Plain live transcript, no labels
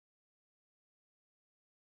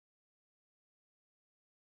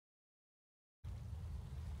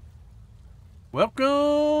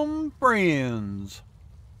Welcome, friends.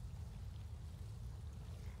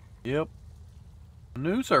 Yep. A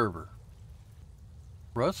new server.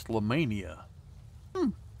 RUSTLEMANIA.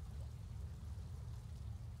 Or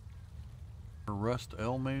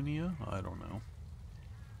RUSTLEMANIA? I don't know.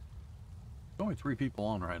 There's only 3 people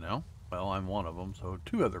on right now. Well, I'm one of them, so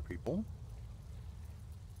 2 other people.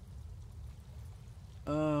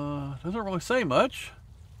 Doesn't really say much.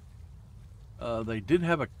 They did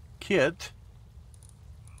have a kit.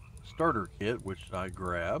 Starter kit, which I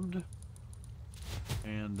grabbed.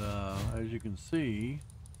 And, as you can see...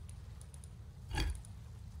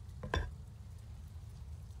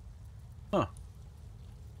 Huh.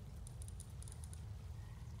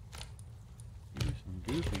 Use some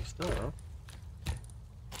goofy stuff.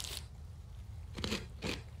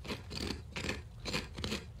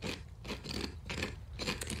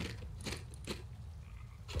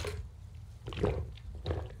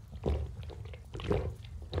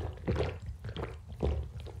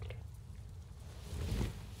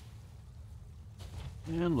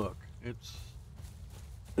 And look, it's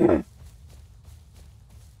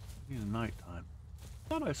nighttime.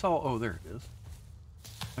 Thought I saw, oh, there it is.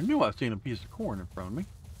 I knew I seen a piece of corn in front of me.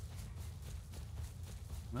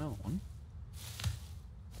 Another one.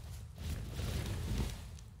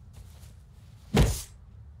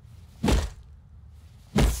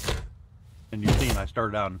 And you've seen I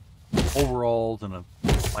started out in overalls and a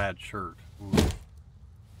plaid shirt. Ooh.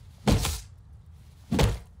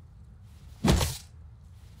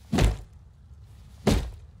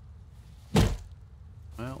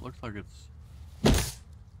 Well, it looks like it's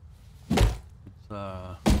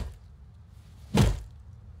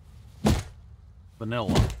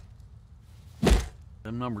vanilla.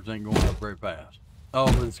 Them numbers ain't going up very fast. Oh,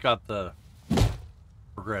 but it's got the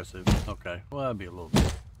progressive. Okay, well, that'd be a little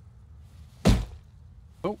bit.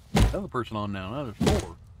 Oh, another person on now. Now there's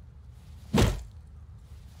 4.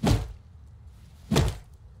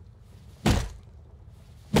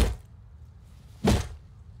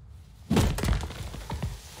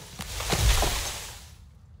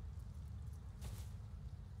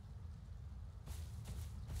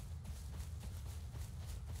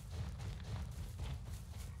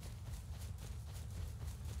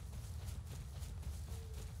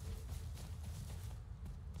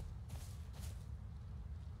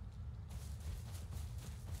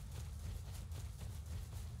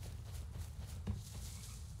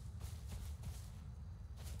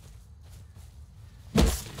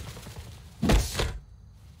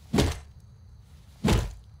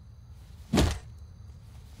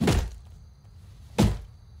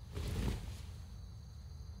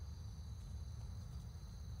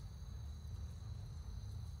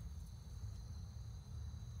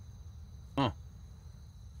 Huh.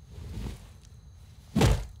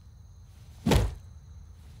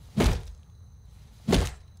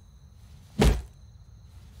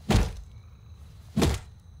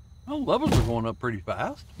 Well, levels are going up pretty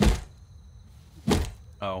fast.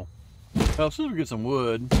 Oh. Well, as soon as we get some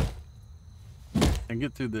wood and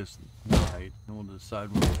get through this night, then we'll decide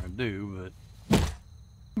what we're going to do, but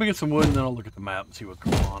let me get some wood and then I'll look at the map and see what's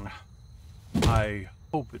going on. I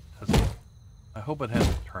hope it has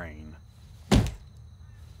a train.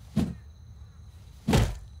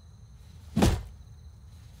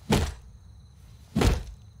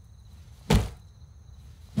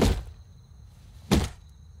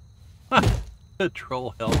 The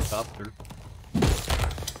troll helicopter.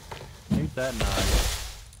 Ain't that nice?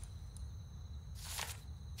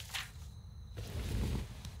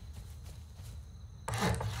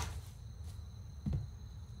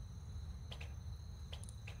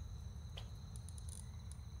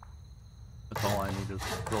 That's all I need is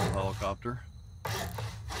a troll helicopter.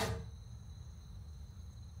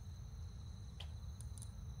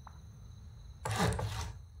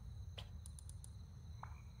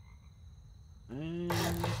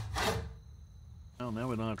 Well, now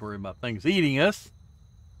we don't have to worry about things eating us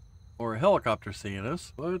or a helicopter seeing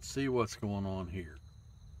us. Let's see what's going on here.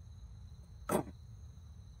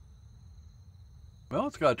 Well,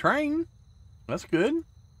 it's got a train. That's good.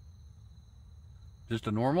 Just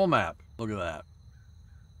a normal map. Look at that.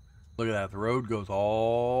 Look at that. The road goes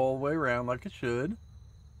all the way around like it should.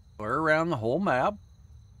 Clear around the whole map.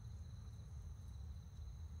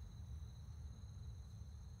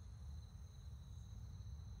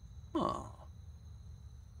 Huh.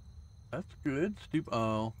 That's good.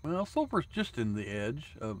 Oh, well, sulfur's just in the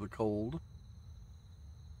edge of the cold.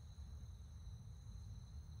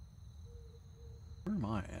 Where am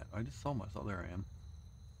I at? I just saw myself. There I am.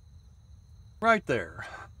 Right there.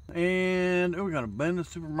 And we got a abandoned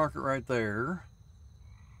supermarket right there.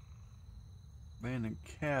 Abandoned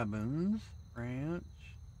cabins, ranch.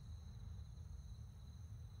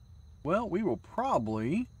 Well, we will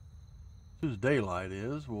probably, as soon as daylight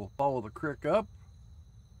is, we'll follow the creek up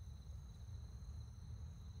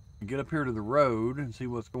and get up here to the road and see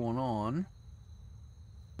what's going on.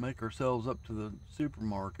 Make ourselves up to the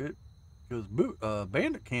supermarket, because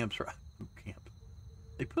bandit camps are boot camp.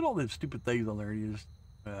 They put all these stupid things on there. You just,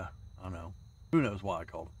 I don't know. Who knows why I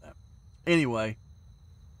called it that? Anyway,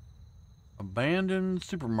 abandoned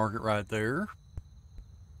supermarket right there.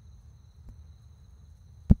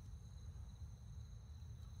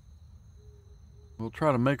 We'll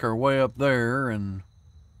try to make our way up there and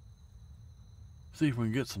see if we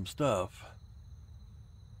can get some stuff.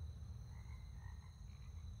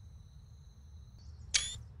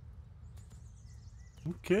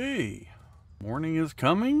 Okay, morning is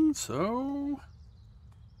coming, so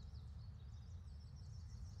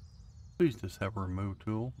please just have a remove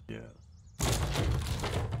tool. Yes.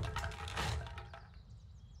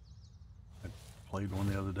 I played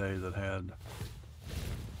one the other day that had,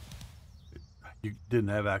 you didn't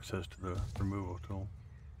have access to the removal tool.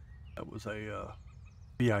 That was a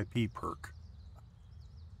VIP perk.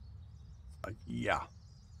 Like, yeah.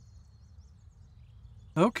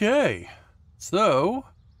 Okay, so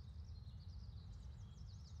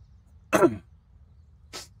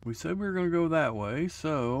we said we were going to go that way,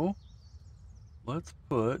 so let's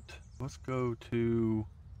go to,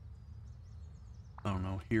 I don't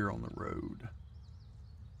know, here on the road.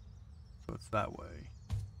 So it's that way.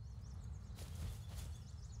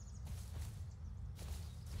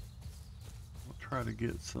 We'll try to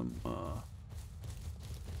get some, I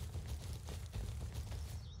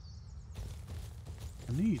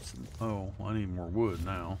need some, oh, I need more wood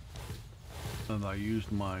now. And I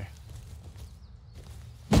used my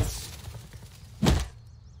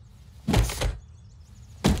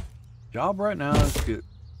job right now is to get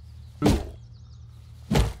tool.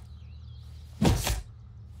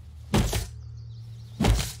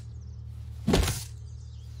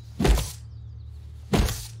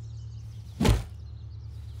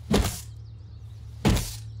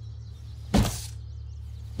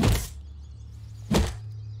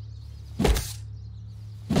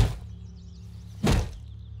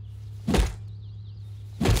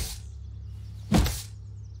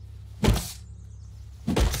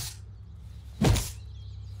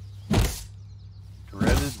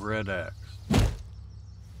 Red axe.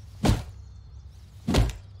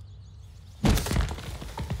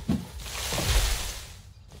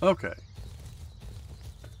 Okay.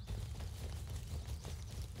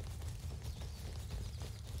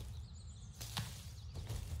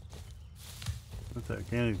 Let's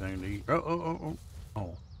take anything to eat. Oh.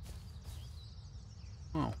 Oh,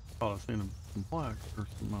 thought I seen some flags or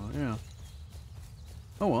some, yeah.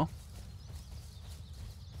 Oh well.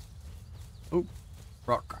 Oh.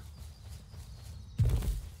 Rock.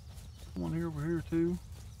 One here over here too.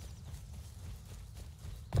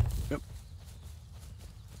 Yep.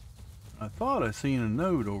 I thought I seen a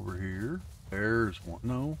node over here. There's one.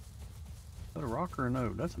 No. Is that a rock or a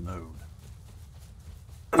node? That's a node.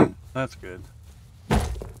 That's good.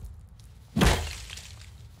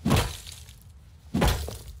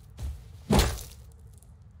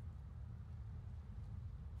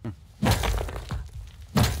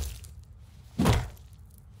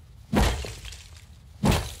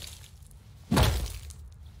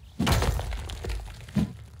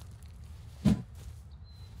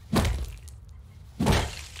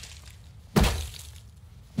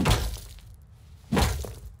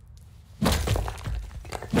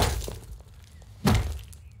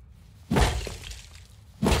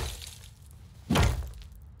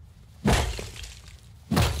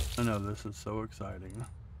 I know, this is so exciting.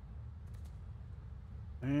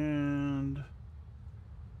 And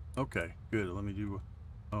okay, good. Let me do,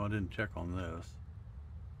 oh, I didn't check on this.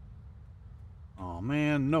 Oh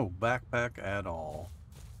man, no backpack at all.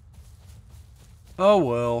 Oh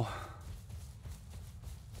well.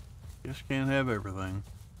 Just can't have everything.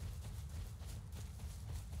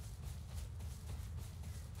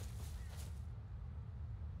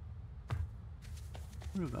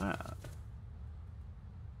 Look at that.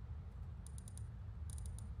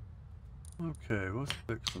 Okay, let's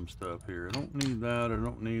fix some stuff here. I don't need that. I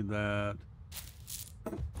don't need that.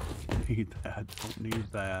 Don't need that. Don't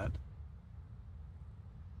need that.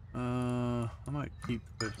 I might keep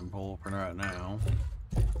the fishing pole for right now.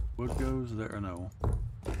 Wood goes there. No.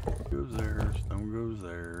 Wood goes there. Stone goes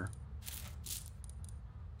there.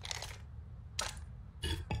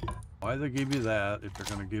 Why they give you that if they're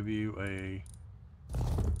going to give you a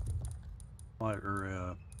light or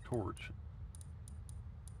a torch?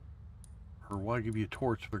 Or why give you a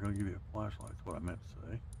torch if they're going to give you a flashlight? That's what I meant to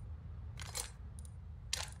say.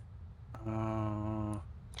 I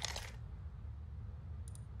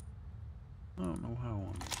don't know how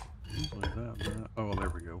one. Usually that. Oh, there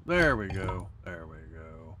we go. There we go. There we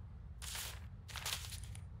go.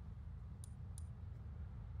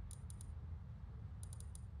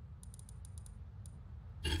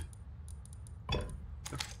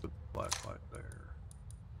 Let's put the flashlight there.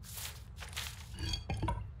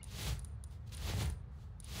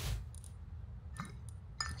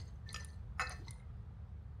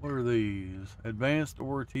 What are these? Advanced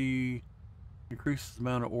Ortiz increases the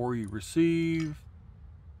amount of ore you receive,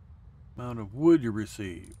 amount of wood you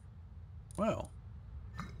receive. Well,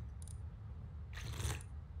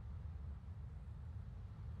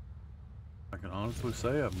 I can honestly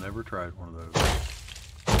say I've never tried one of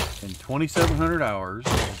those. In 2,700 hours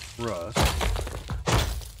of rust,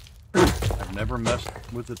 I've never messed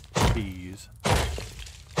with the keys.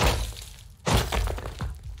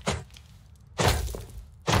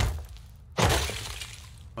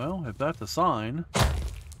 Well, if that's a sign.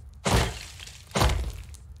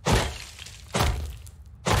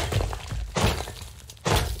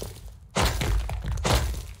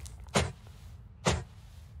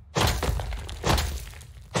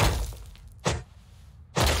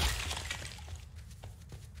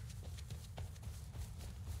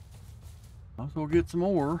 Might as well get some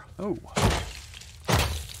more. Oh.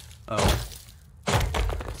 Oh.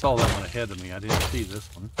 Saw that one ahead of me. I didn't see this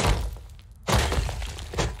one.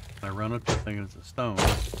 I run up to it thinking it's a stone.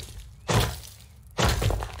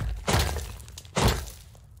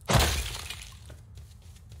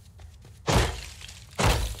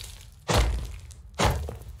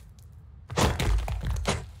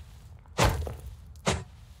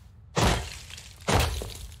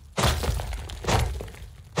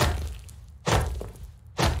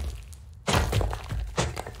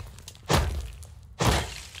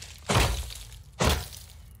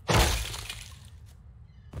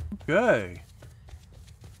 Okay.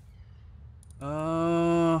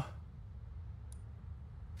 Huh.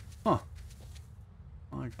 I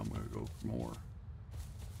think I'm gonna go for more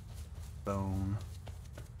stone.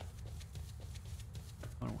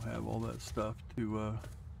 I don't have all that stuff to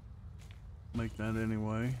make that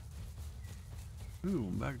anyway. Ooh,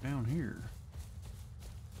 I'm back down here.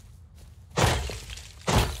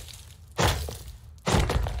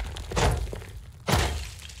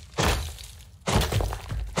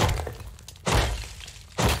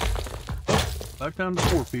 Back down to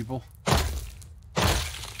 4 people.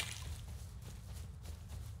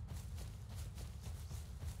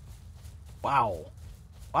 Wow.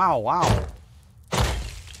 Wow, wow.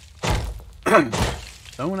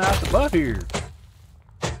 Throwing out the butt here.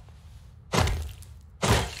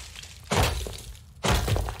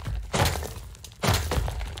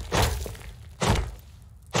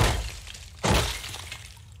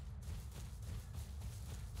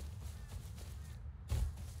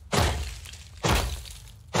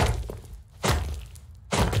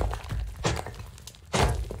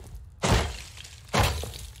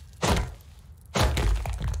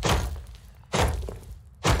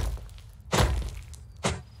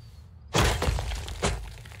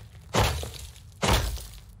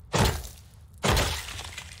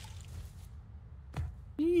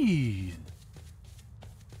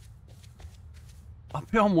 I'll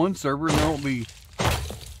be on one server and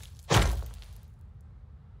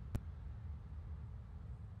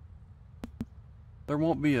there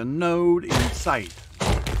won't be a node in sight.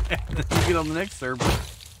 And then you get on the next server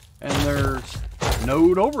and there's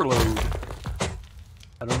node overload.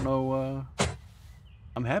 I don't know,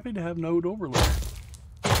 I'm happy to have node overload.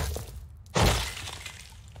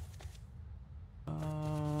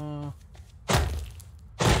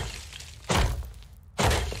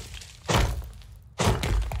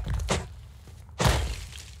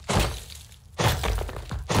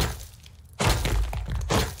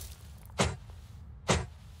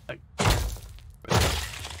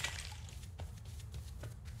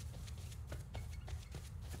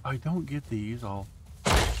 I don't get these, I'll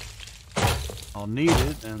need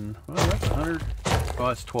it, and well, that's 100. Oh,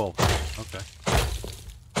 that's 12. Okay.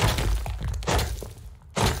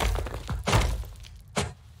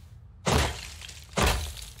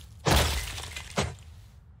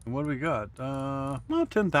 And what do we got? Well,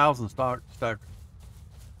 10,000 stack. It's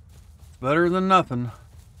better than nothing.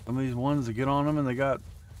 Some of these ones that get on them and they got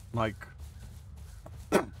like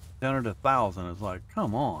down at 1,000. It's like,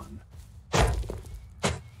 come on.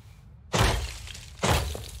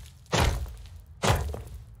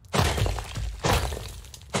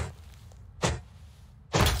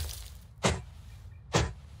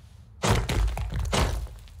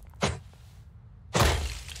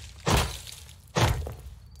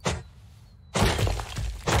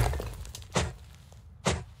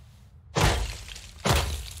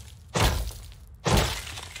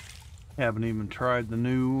 Haven't even tried the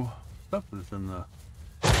new stuff that's in the.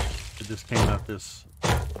 It just came out this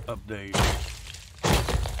update.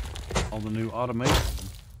 All the new automation.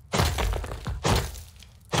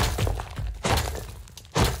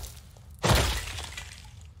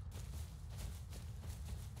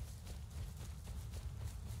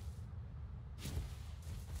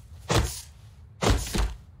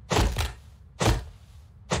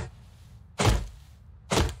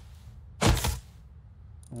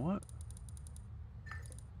 What?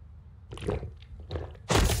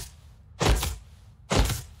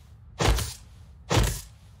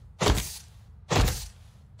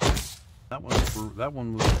 That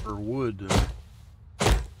one was for wood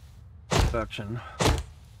production.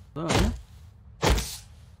 So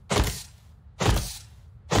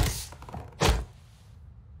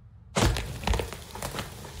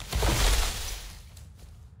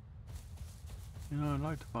you know, I'd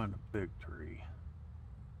like to find a big tree.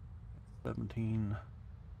 17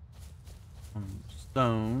 on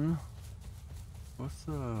stone. What's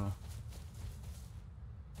oh,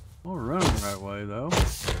 we're running the right way though.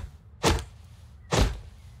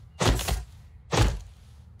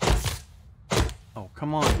 Oh,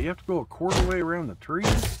 come on. Do you have to go a quarter way around the tree?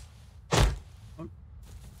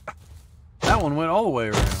 That one went all the way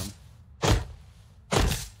around.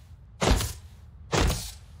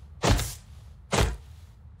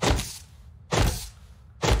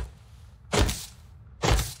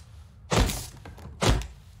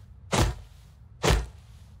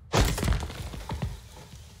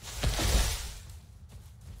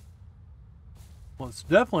 Well, it's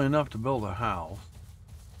definitely enough to build a house.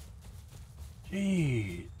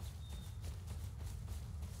 Jeez.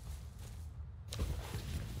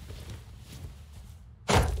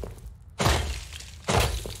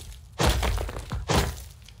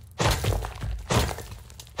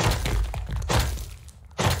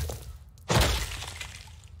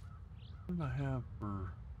 What did I have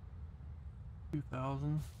for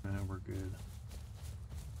 2,000? Nah, we're good.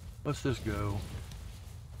 Let's just go.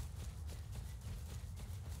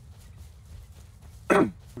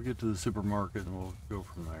 We'll get to the supermarket and we'll go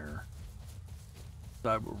from there.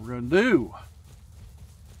 Decide what we're going to do.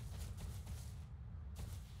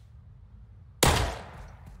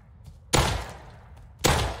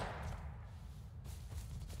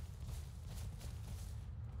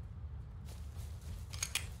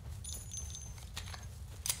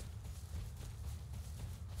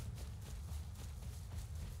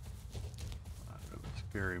 That's really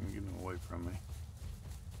scary. I'm getting away from me.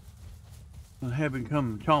 And have him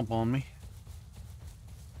come chomp on me.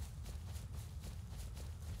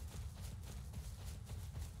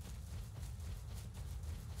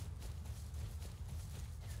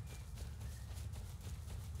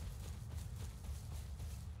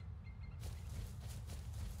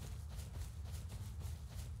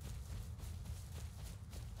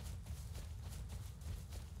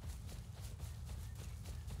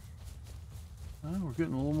 We're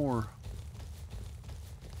getting a little more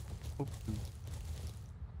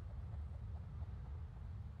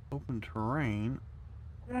open terrain.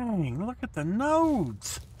 Dang, look at the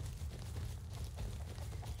nodes.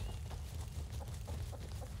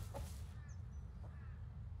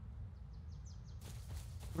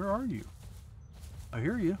 Where are you? I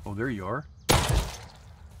hear you. Oh, there you are.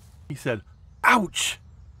 He said, ouch!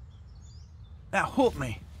 That hooked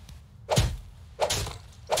me.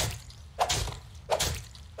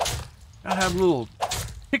 I have a little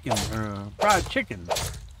chicken, fried chicken.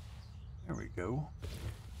 There we go.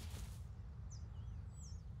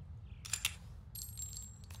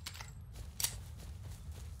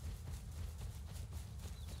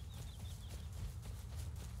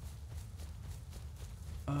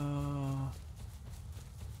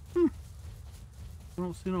 I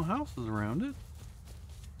don't see no houses around it.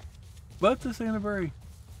 But this ain't a very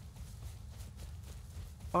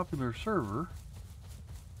popular server.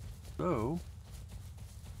 So,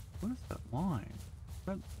 what is that line? Is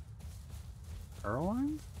that power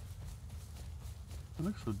lines? It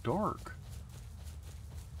looks so dark.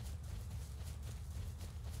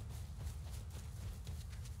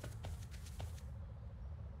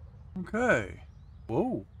 Okay.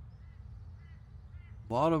 Whoa.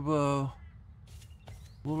 A lot of little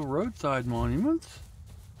roadside monuments.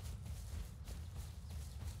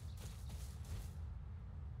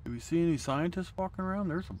 Do we see any scientists walking around?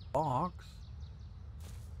 There's a box.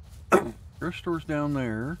 Thrift store's down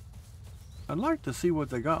there. I'd like to see what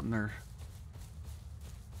they got in there.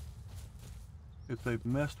 If they've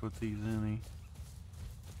messed with these any.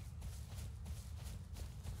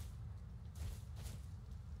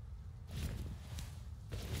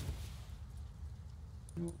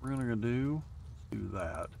 What we're gonna do? Let's do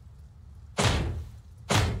that.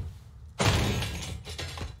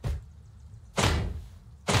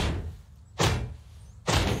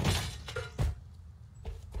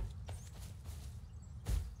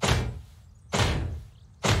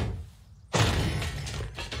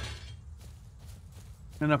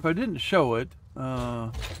 And if I didn't show it,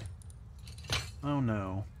 oh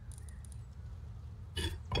no.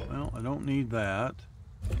 Well, I don't need that.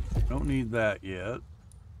 Don't need that yet.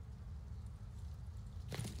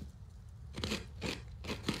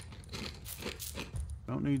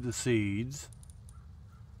 Don't need the seeds.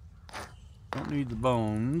 Don't need the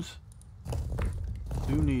bones.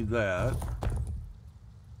 Do need that.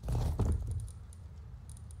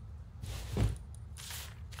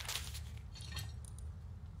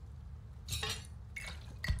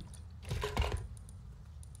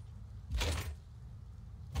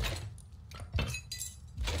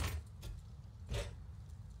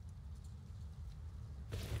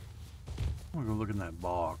 I'm gonna go look in that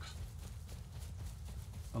box.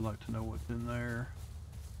 I'd like to know what's in there.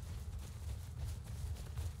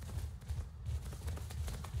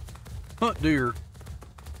 Hunt deer.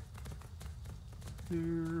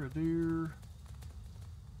 Deer, a deer.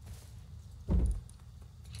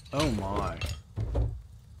 Oh my.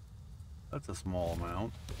 That's a small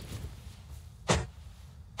amount.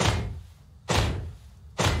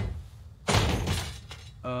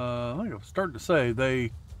 I think I'm starting to say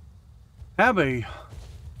they have a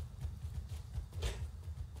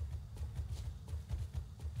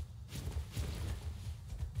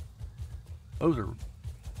those are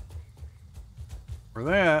for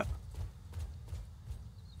that.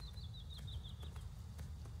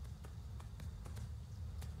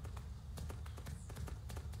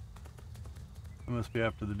 I must be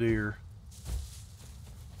after the deer.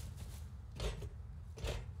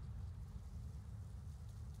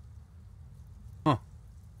 Huh.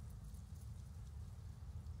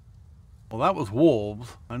 Well, that was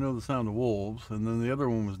wolves. I know the sound of wolves. And then the other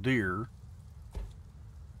one was deer.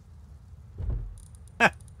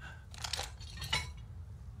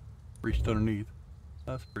 Reached underneath.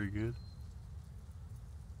 That's pretty good.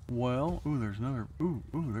 Well, ooh, there's another,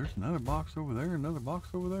 there's another box over there, another box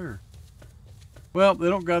over there. Well, they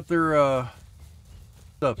don't got their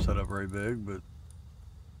stuff set up very big, but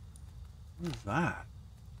what is that?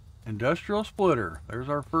 Industrial splitter. There's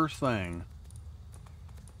our first thing.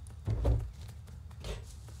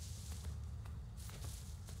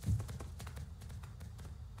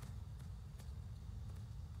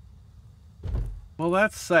 Well,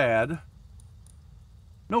 that's sad.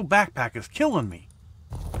 No backpack is killing me.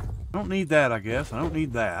 I don't need that, I guess. I don't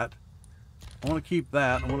need that. I want to keep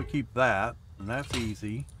that. I want to keep that. And that's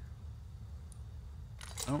easy.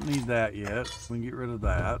 I don't need that yet. We can get rid of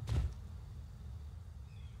that.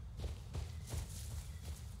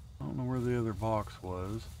 I don't know where the other box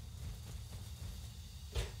was.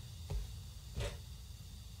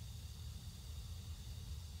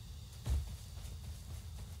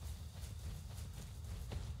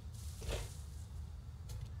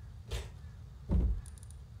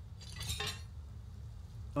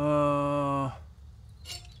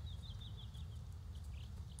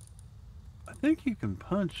 I think you can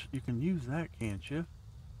punch, you can use that, can't you?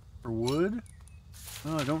 For wood?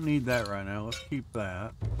 No, I don't need that right now. Let's keep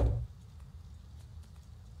that.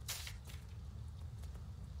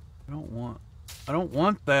 I don't want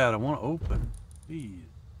that. I want to open. Please.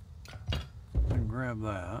 I can grab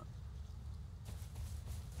that.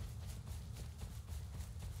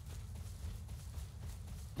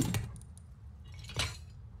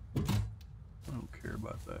 I don't care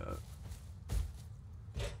about that.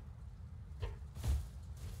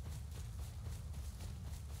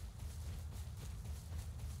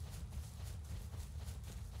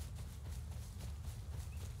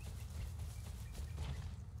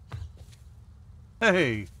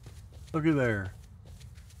 Hey, looky there.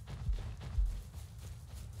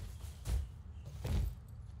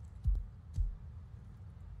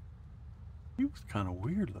 He was kind of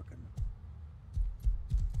weird looking.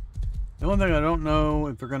 The only thing I don't know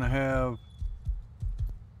if they're gonna have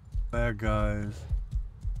bad guys.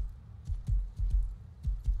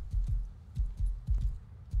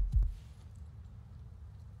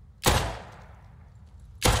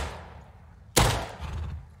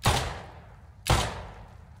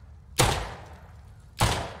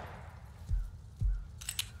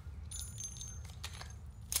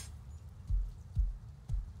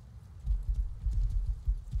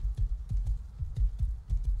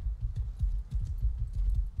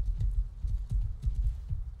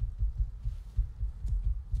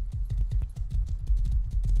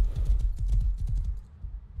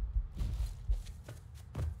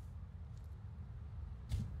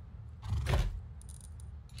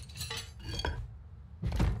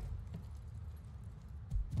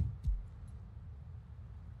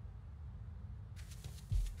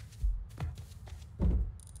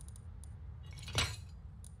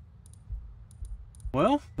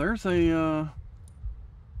 Well, there's a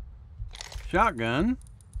shotgun.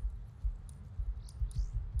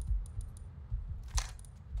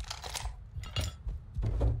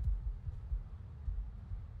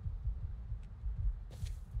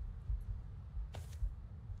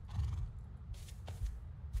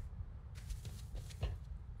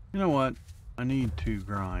 You know what? I need to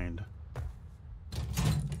grind.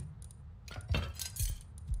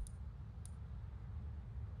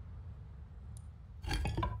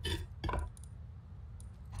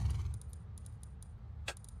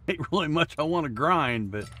 Ain't really much I want to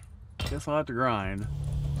grind, but guess I'll have to grind.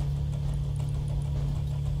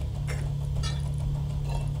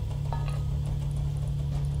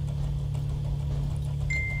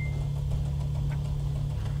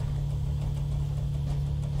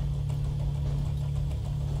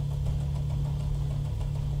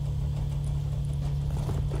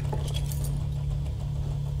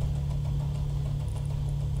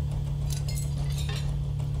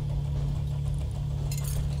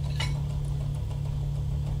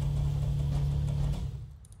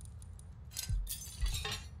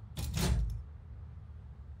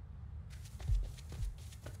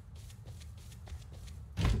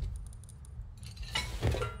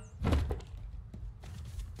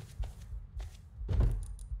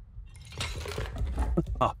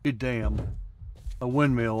 Oh, you damn. A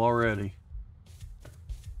windmill already.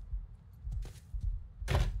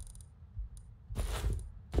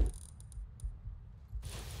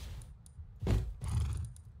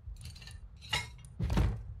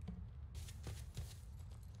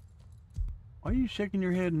 Why are you shaking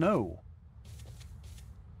your head no?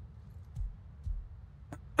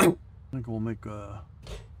 I think we'll make a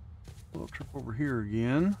little trip over here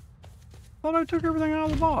again. Thought I took everything out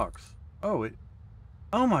of the box. Oh,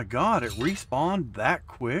 oh my god, it respawned that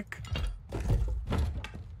quick?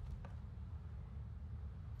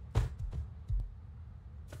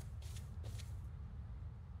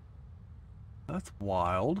 That's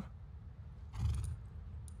wild.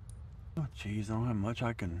 Oh jeez, I don't have much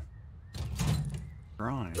I can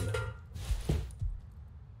grind.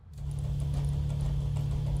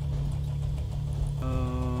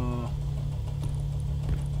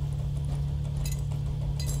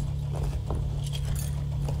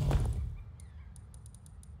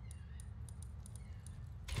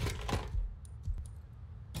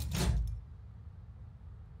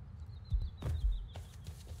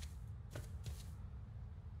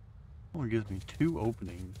 Only gives me 2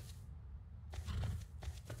 openings.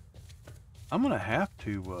 I'm gonna have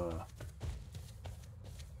to,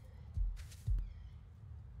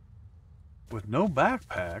 with no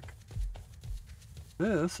backpack,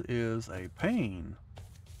 this is a pain.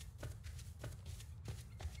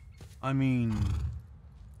 I mean,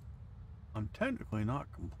 I'm technically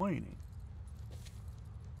not complaining.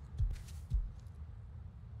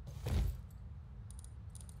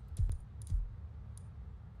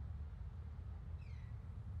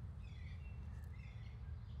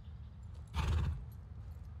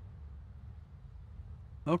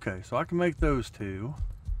 Okay, so I can make those 2.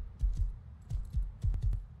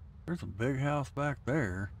 There's a big house back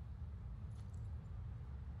there.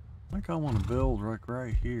 I think I want to build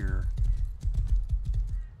right here.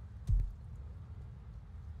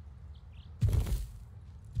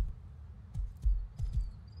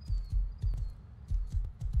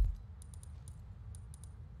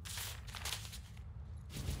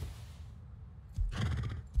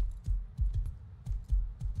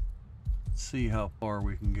 See how far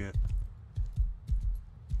we can get.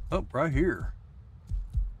 Oh, right here.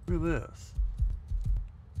 Look at this.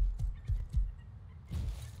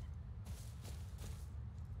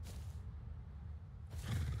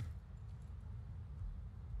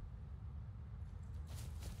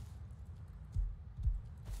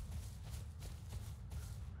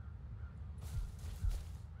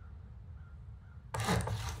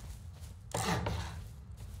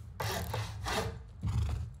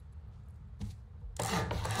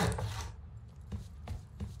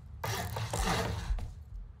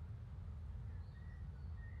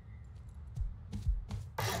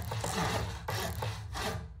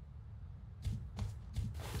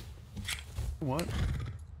 What?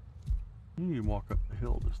 You need to walk up the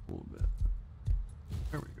hill just a little bit.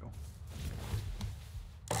 There we go.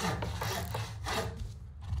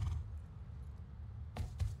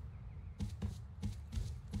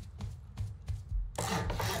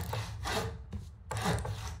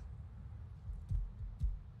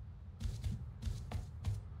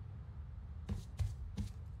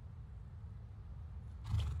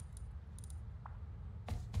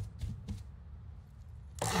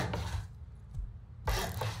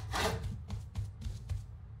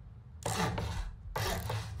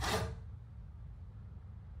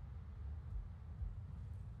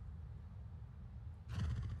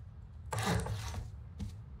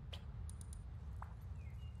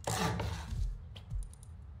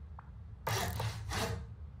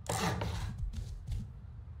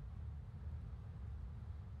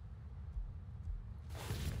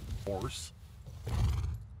 horse.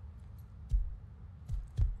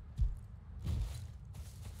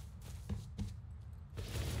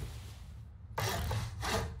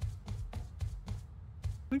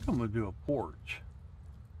 I think I'm gonna do a porch.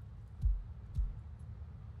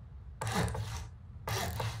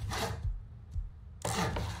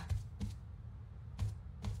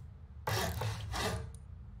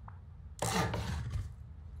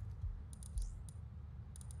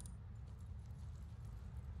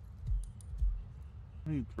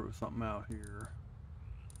 I need to throw something out here.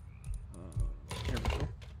 Here we go.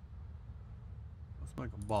 Let's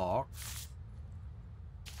make a box.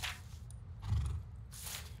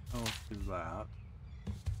 Oh, let's do that.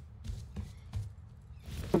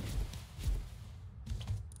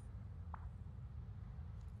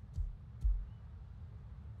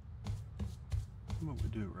 What we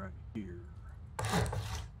do right here?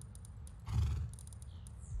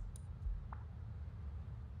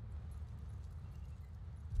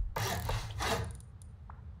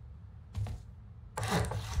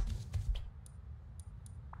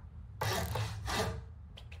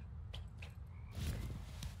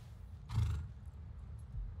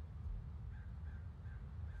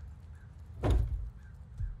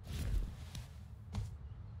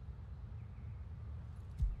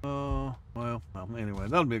 Well, anyway,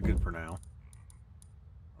 that'll be good for now.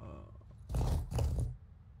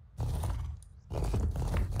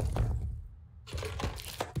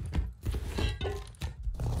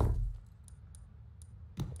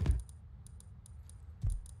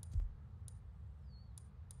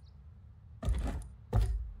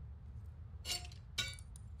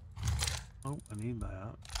 Oh, I need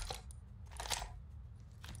that.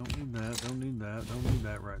 Don't need that, don't need that, don't need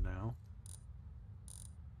that right now.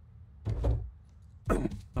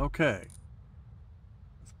 Okay.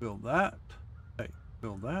 Let's build that. Hey,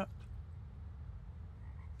 build that.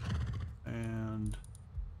 And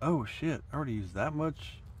oh shit, I already used that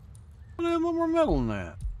much. I have a little more metal than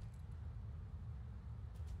that.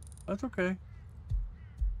 That's okay.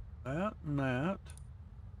 That and that.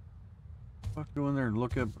 I'll have to go in there and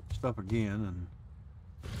look up stuff again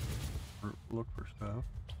and look for stuff.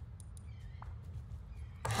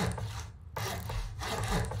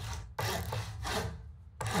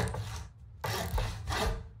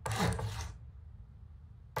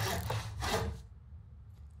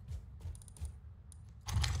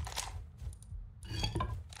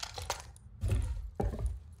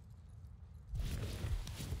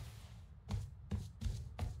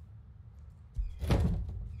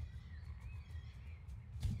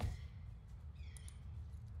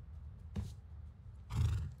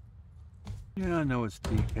 Yeah, I know it's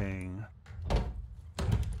decaying. Is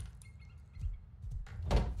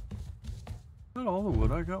that all the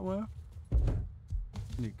wood I got left? I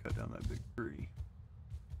need to cut down that big tree.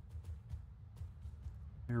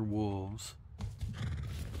 Here, wolves.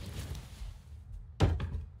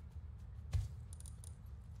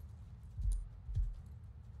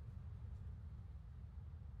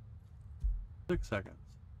 Six seconds.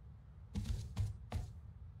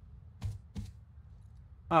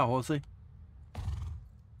 Ah, we'll see.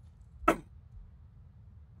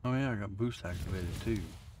 Oh yeah, I got boost activated too.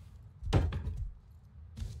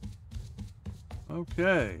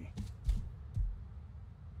 Okay.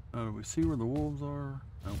 Now, do we see where the wolves are?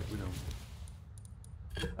 No, we don't.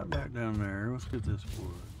 Got back down there. Let's get this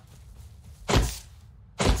wood.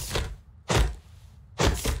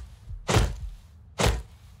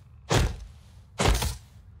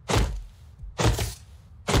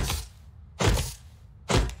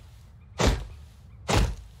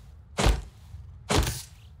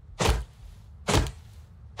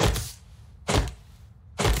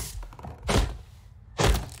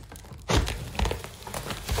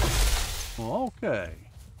 Okay.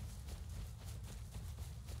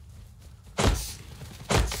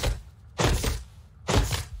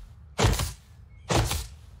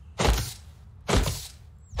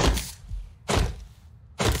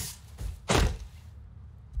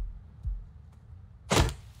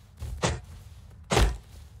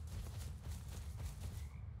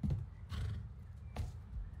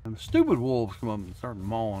 And the stupid wolves come up and start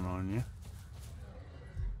mauling on you.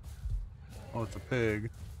 Oh, it's a pig.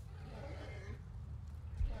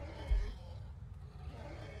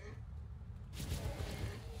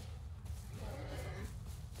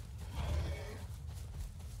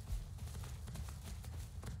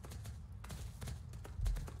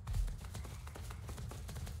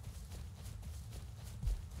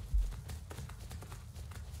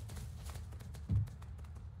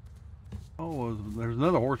 Oh, there's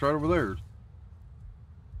another horse right over there.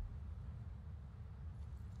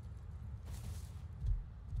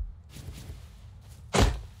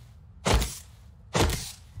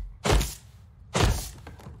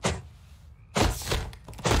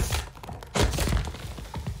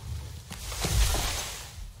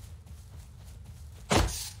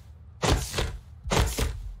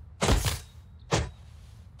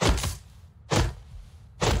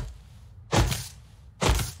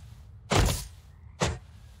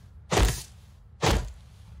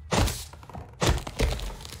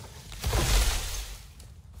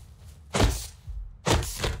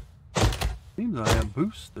 Seems I have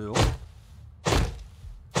boost still.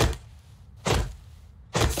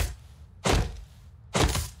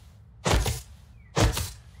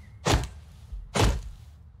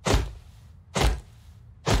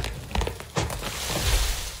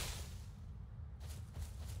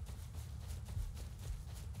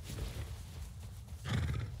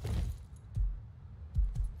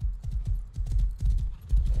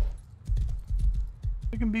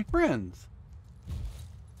 They can be friends.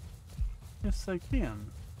 Yes, they can.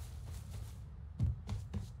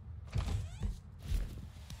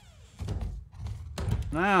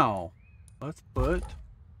 Now, let's put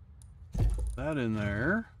that in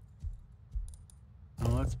there.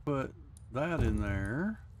 Now let's put that in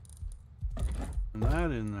there. And that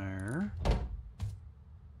in there.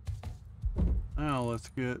 Now let's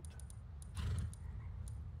get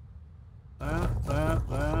that.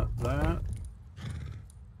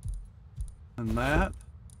 And that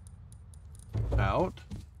out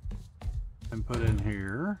and put in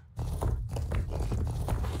here.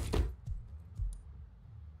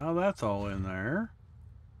 Now that's all in there.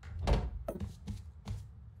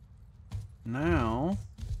 Now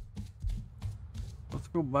let's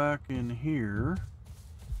go back in here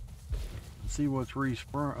and see what's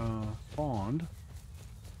respawned.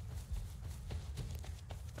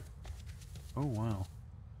 Oh wow.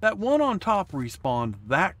 That one on top respawned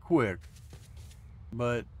that quick.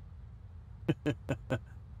 But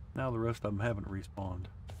now the rest of them haven't respawned.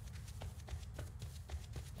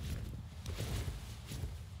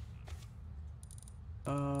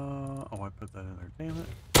 Oh, I put that in there. Damn it.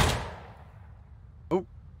 Oh,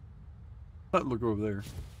 look over there.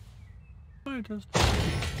 Scientist.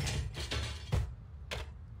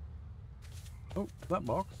 Oh, that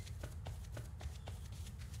box.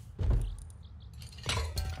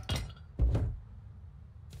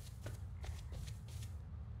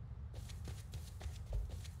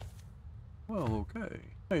 Well, okay.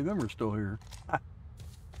 Hey, them are still here.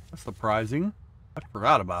 That's surprising. I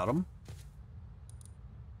forgot about them.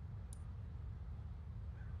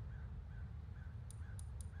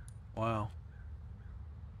 Wow.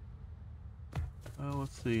 Well,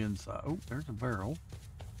 let's see inside. Oh, there's a barrel.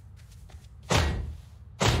 Now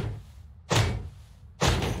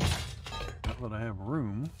that I have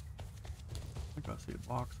room, I think I see a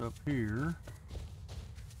box up here.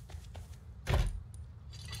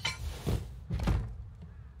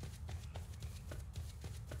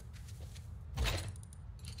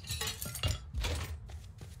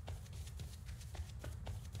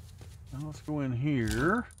 Now let's go in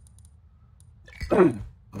here. You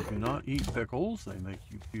do not eat pickles, they make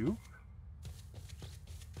you puke.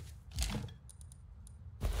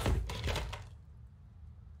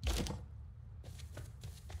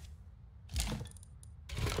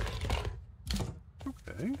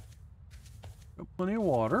 Okay. Got plenty of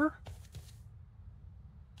water.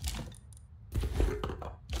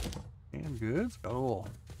 And goods. Got a little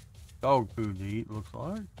dog food to eat, looks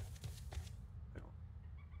like.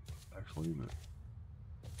 Actually, but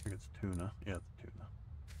I think it's tuna. Yeah, it's tuna.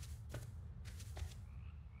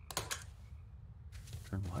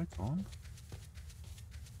 Turn lights on.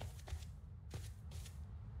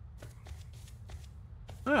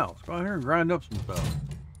 Now, let's go out here and grind up some stuff.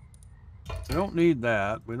 We don't need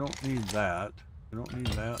that. We don't need that. We don't need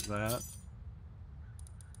that.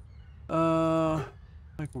 I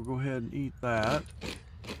think we'll go ahead and eat that.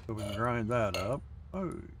 So we can grind that up.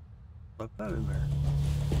 Oh, left that in there.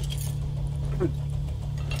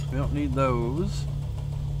 We don't need those.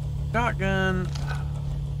 Shotgun.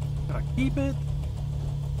 Can I keep it?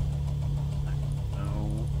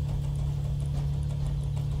 No.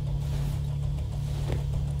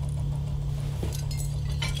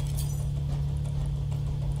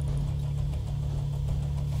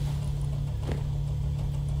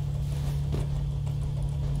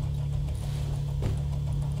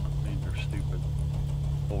 These are stupid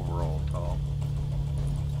overall top.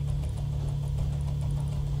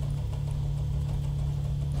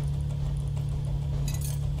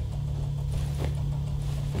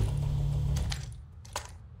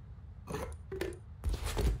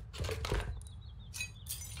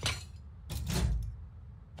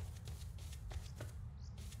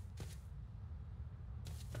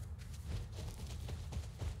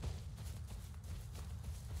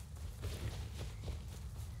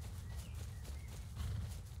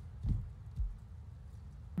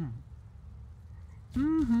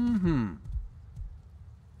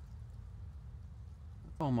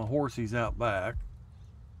 That's all my horsies out back.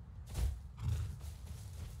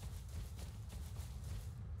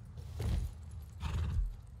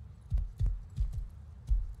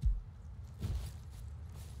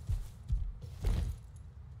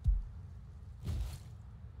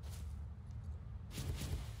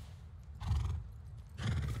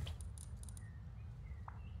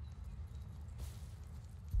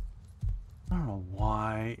 know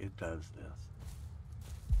why it does this.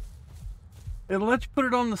 It'll let you put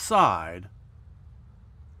it on the side.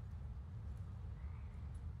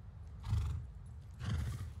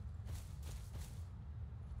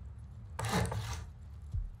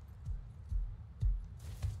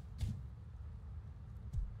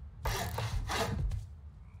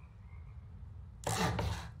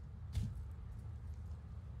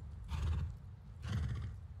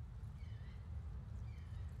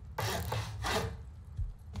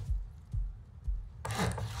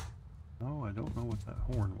 No, I don't know what that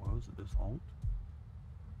horn was. It just honked.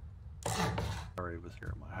 Sorry, it was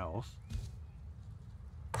here at my house.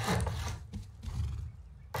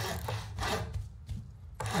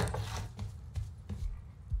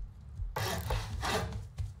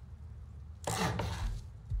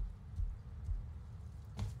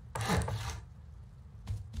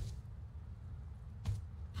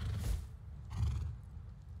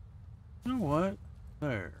 You know what?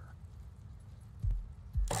 There.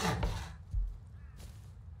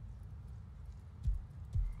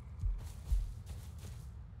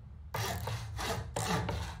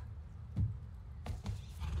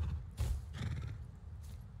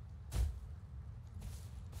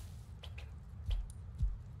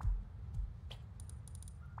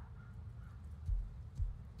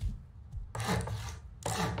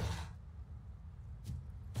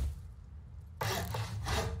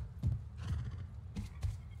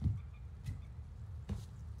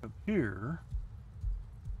 Up here.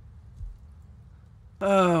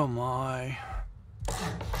 Oh my.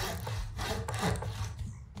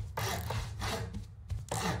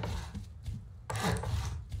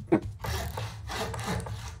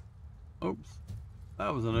 Oops.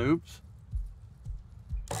 That was an oops.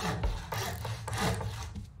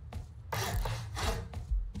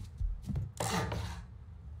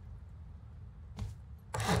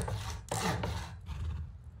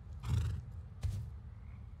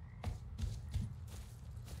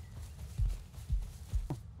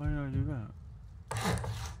 Why did I do that?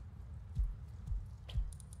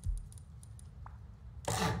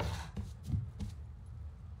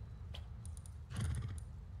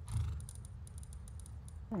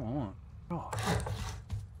 Come on. God. I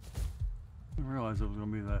didn't realize it was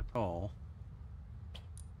going to be that tall.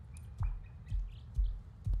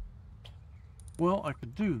 Well, I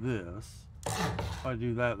could do this. If I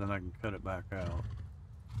do that, then I can cut it back out.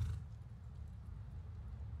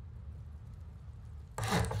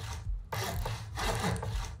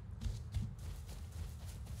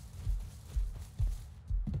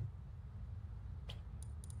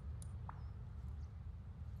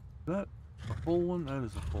 Is that a full one? That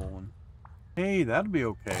is a full one. Hey, that'd be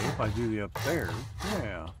okay if I do the upstairs.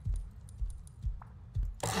 Yeah.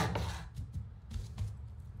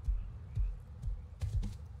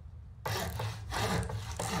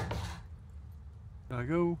 Did I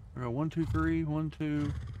go? I go 1, 2, 3, 1,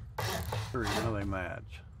 2, 3. Now they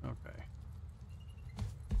match. Okay.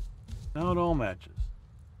 Now it all matches.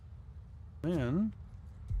 Then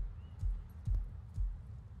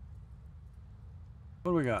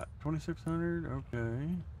what do we got? 2,600.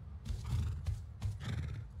 Okay.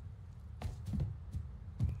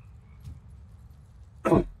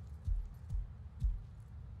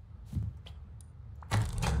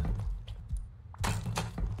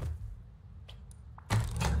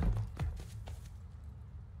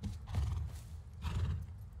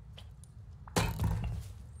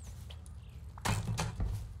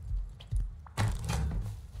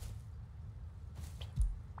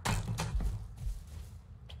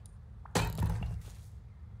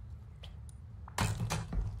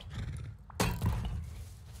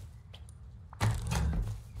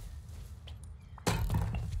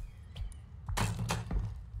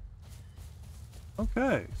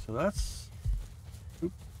 Okay, so that's,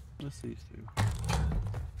 oops, what's these two?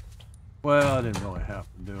 Well, I didn't really have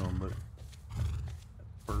to do them, but at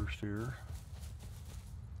first here.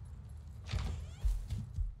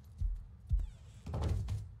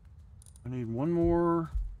 I need one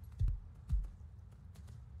more.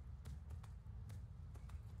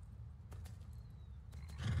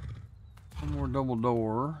 One more double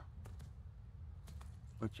door,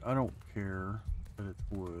 which I don't care that it's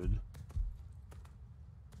wood.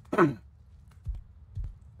 I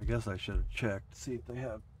guess I should have checked to see if they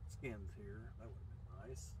have skins here. That would have been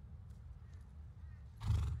nice.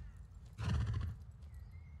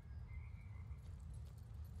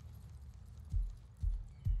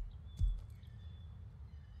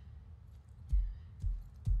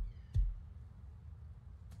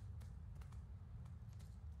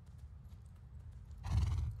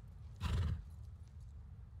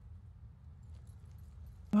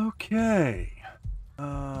 Okay.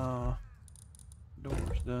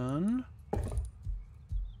 Door's done.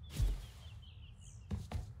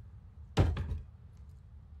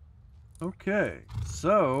 Okay,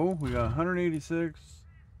 so we got 186.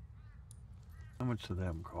 How much do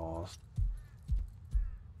them cost?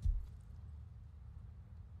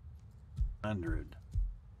 100.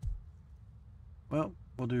 Well,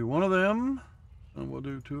 we'll do one of them, and we'll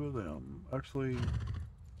do two of them. Actually,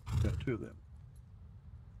 got two of them.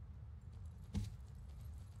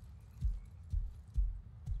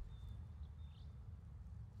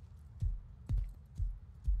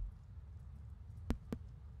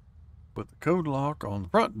 Put the code lock on the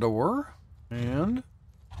front door, and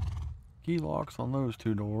key locks on those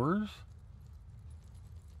two doors.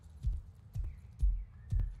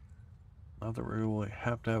 Not that we really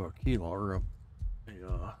have to have a key lock or a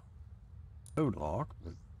code lock,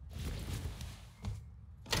 but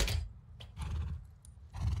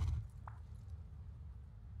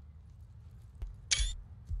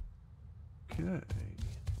okay.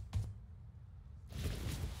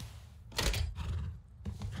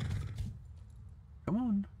 Come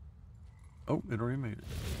on. Oh, it already made it.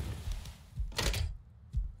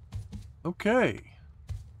 Okay.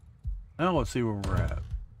 Now let's see where we're at.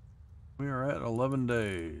 We are at 11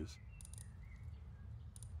 days.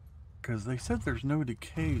 Because they said there's no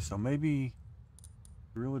decay, so maybe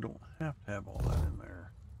we really don't have to have all that in there.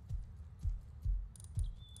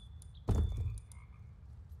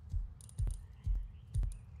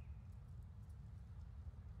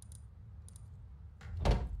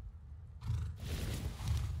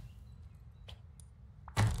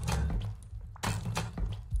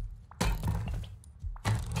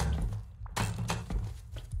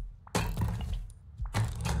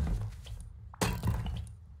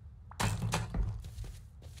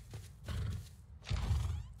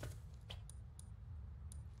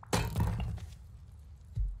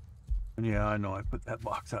 Yeah, I know I put that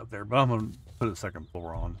box out there, but I'm going to put a second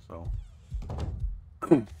floor on, so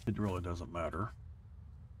it really doesn't matter.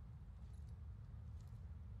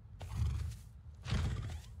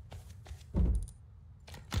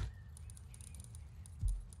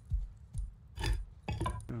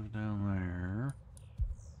 Goes down there.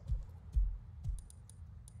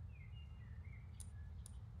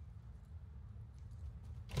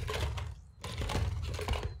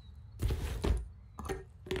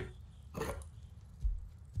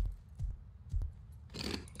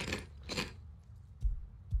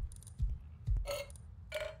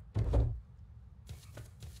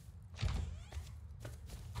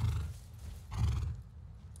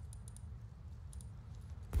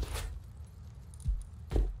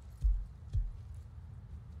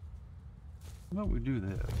 How about we do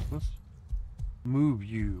this? Let's move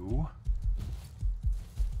you.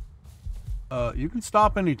 You can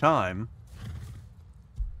stop anytime.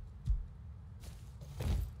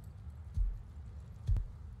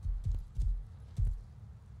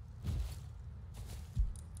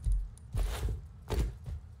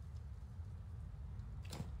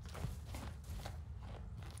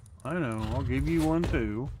 I know, I'll give you one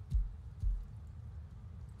too.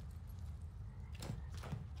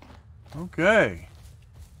 Okay.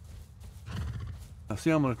 Now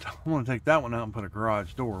see, I'm gonna take that one out and put a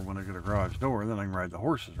garage door. When I get a garage door, then I can ride the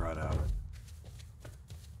horses right out of it.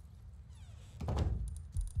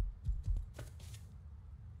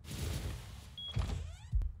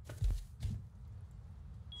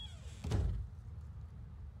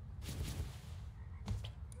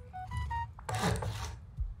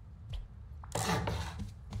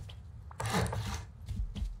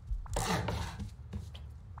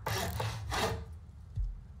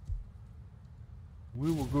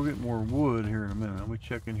 We will go get more wood here in a minute. Let me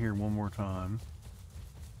check in here one more time.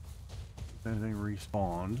 If anything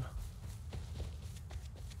respawned.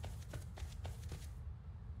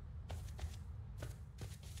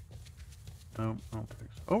 No, I don't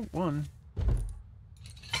think so. Oh, one.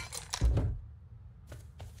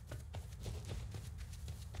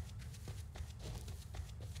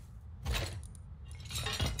 I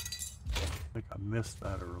think I missed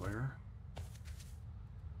that earlier.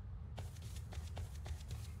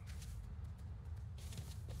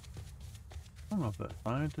 I don't know if that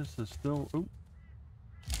scientist is still... Ooh.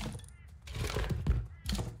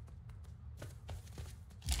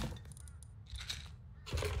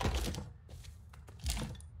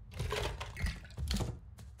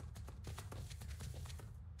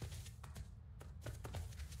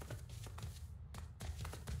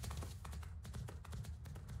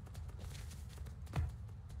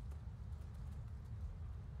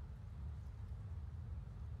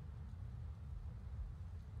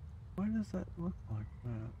 Why does that look like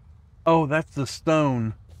that? Oh, that's the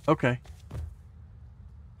stone. Okay.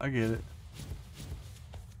 I get it.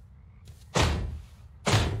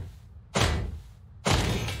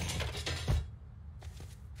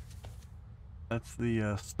 That's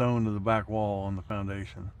the stone to the back wall on the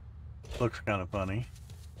foundation. Looks kind of funny.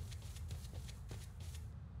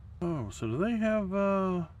 Oh, so do they have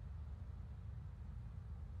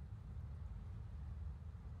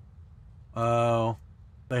oh,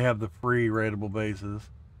 they have the free rateable bases.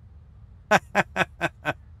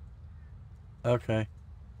 Okay.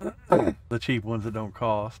 The cheap ones that don't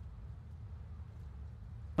cost.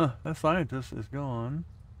 Huh, that scientist is gone.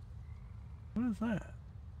 What is that?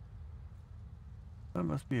 That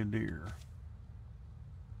must be a deer.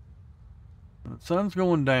 The sun's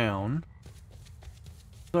going down.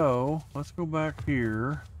 So, let's go back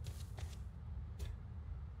here.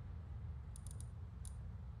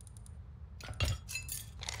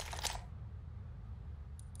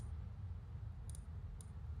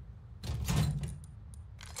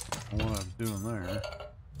 What I was doing there.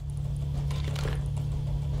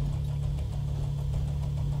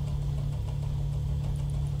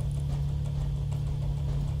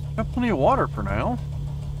 Got plenty of water for now.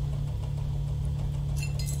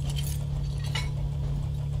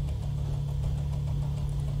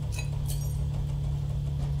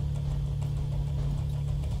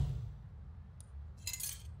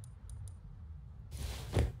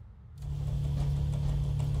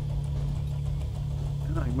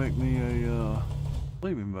 And I can make me a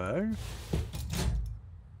sleeping bag.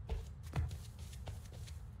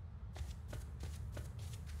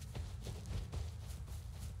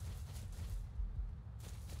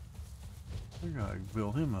 I think I can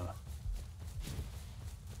build him a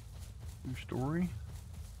two-story.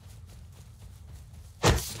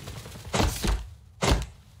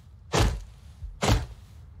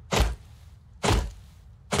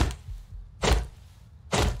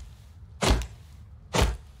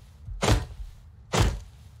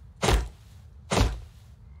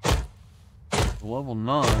 Level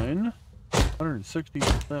 9,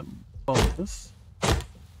 160% bonus.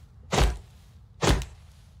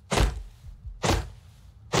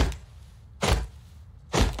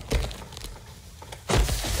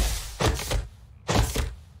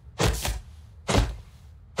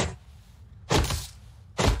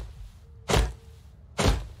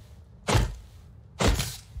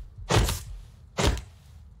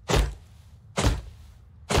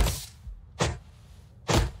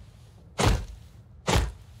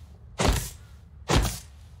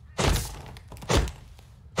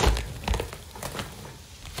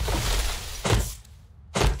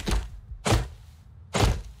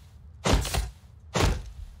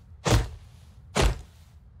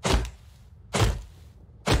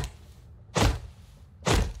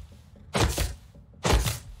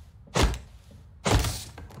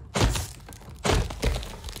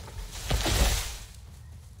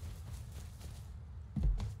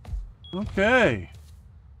 Okay.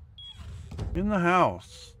 In the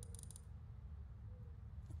house.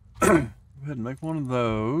 Go ahead and make one of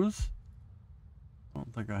those. I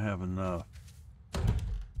don't think I have enough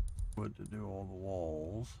wood to do all the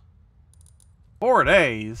walls. 4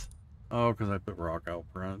 days? Oh, because I put rock out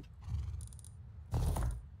front.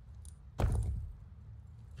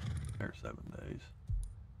 There's 7 days.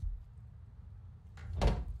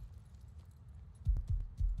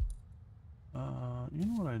 You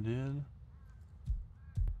know what I did?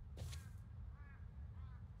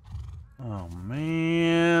 Oh,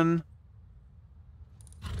 man.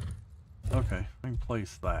 Okay, I can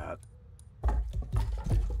place that.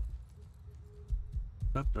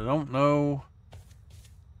 Except I don't know.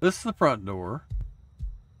 This is the front door.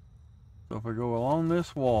 So if I go along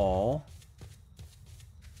this wall,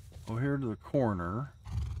 go here to the corner.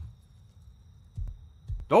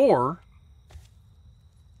 Door?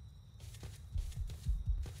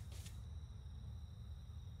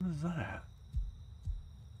 What is that?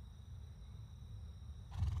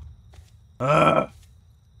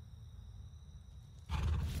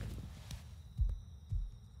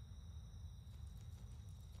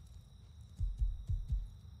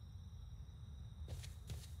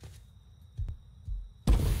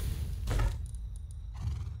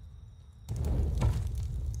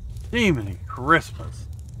 Demony Christmas.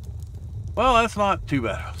 Well, that's not too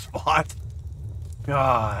bad of a spot.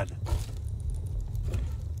 God.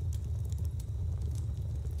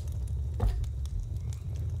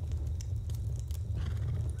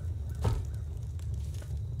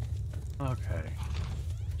 Okay.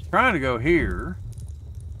 Trying to go here.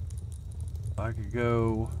 I could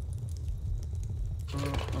go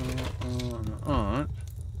and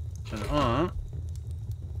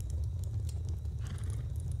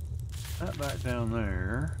that back down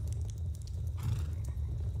there.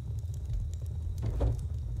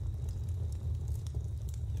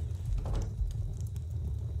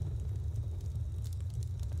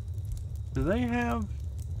 Do they have...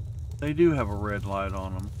 They do have a red light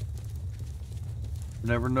on them.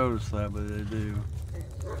 Never noticed that, but they do.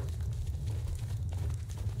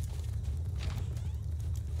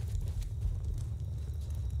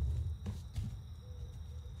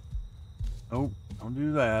 Oh, don't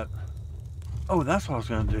do that. Oh, that's what I was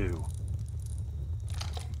going to do.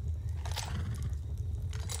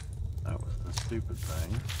 That was the stupid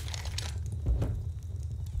thing.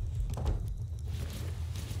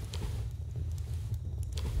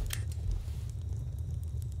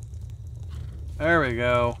 There we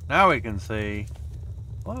go. Now we can see.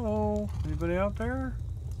 Hello? Anybody out there?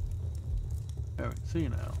 Yeah, we can see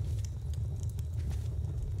now.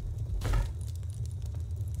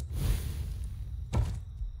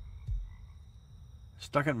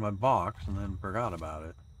 Stuck it in my box and then forgot about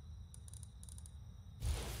it.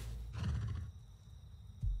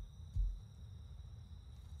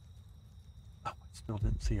 Oh, I still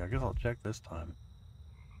didn't see. I guess I'll check this time.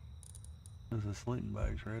 Is the sleeping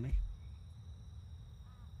bags ready?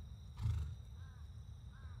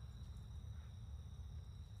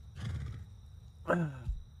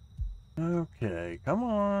 Okay, come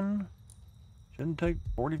on. Shouldn't take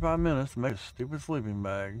 45 minutes to make a stupid sleeping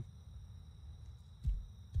bag.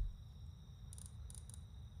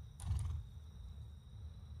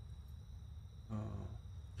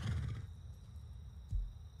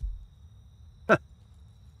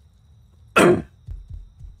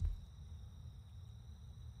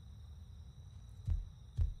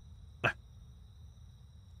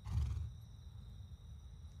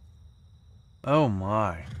 Oh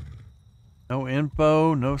my. No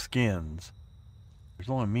info, no skins. There's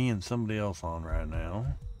only me and somebody else on right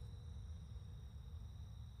now.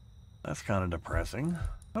 That's kind of depressing.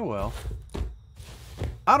 Oh well.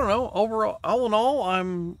 I don't know. Overall, all in all, I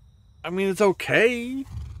mean, it's okay.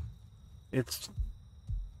 It's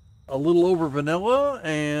a little over vanilla,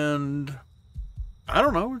 and I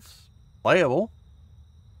don't know, it's playable.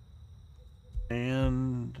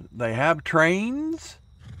 And they have trains.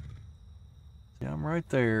 See, I'm right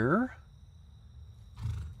there.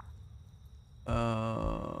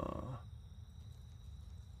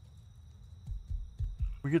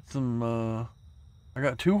 We get some, I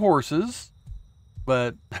got 2 horses,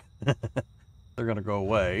 but they're gonna go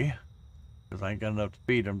away because I ain't got enough to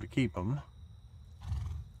feed them to keep them.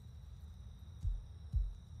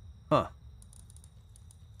 Huh.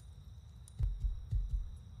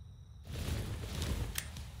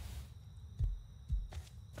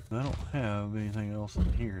 I don't have anything else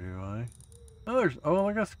in here, do I? Oh,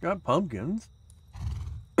 I guess I got pumpkins.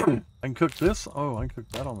 I can cook this. Oh, I can cook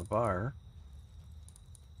that on the fire.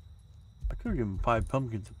 I could give them 5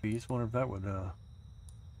 pumpkins a piece. Wonder if that would,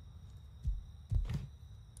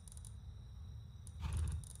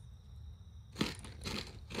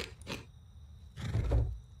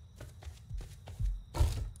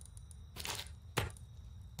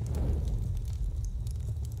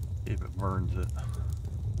 if it burns it.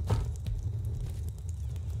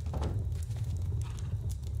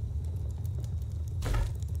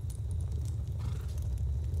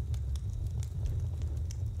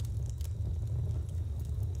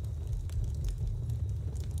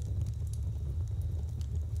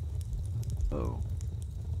 Oh.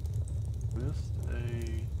 Missed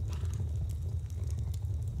a...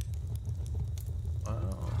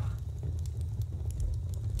 Wow.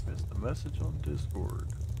 Missed a message on Discord.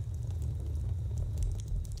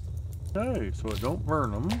 Okay, so it don't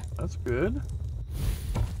burn them. That's good.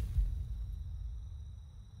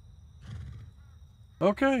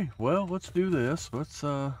 Okay, well, let's do this. Let's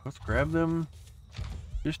grab them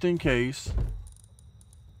just in case.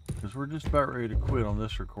 Because we're just about ready to quit on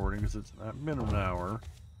this recording because it's been an hour.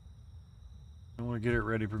 I want to get it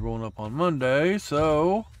ready for going up on Monday,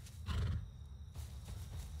 so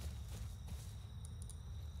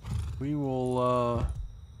we will,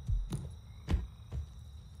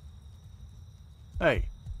 hey,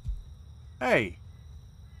 hey.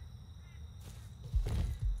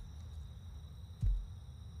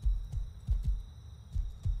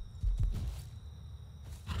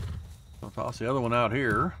 I'll toss the other one out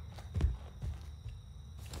here.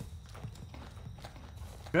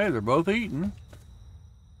 Okay, they're both eating.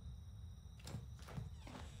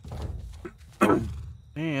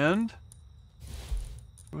 And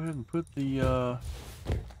go ahead and put the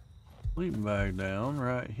sleeping bag down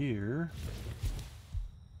right here.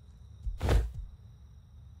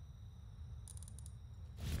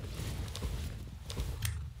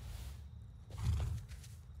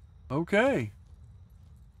 Okay.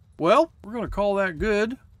 Well, we're going to call that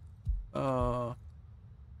good.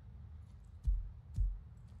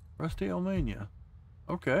 RUSTLEMANIA.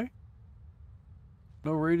 Okay.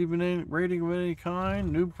 No rating of any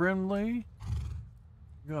kind. Noob friendly.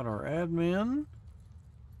 We got our admin.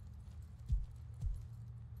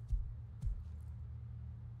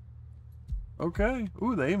 Okay.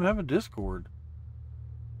 Ooh, they even have a Discord.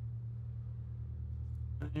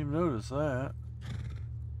 Didn't even notice that.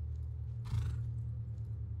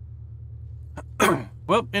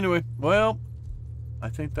 Well, anyway, I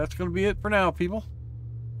think that's going to be it for now, people.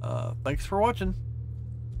 Thanks for watching.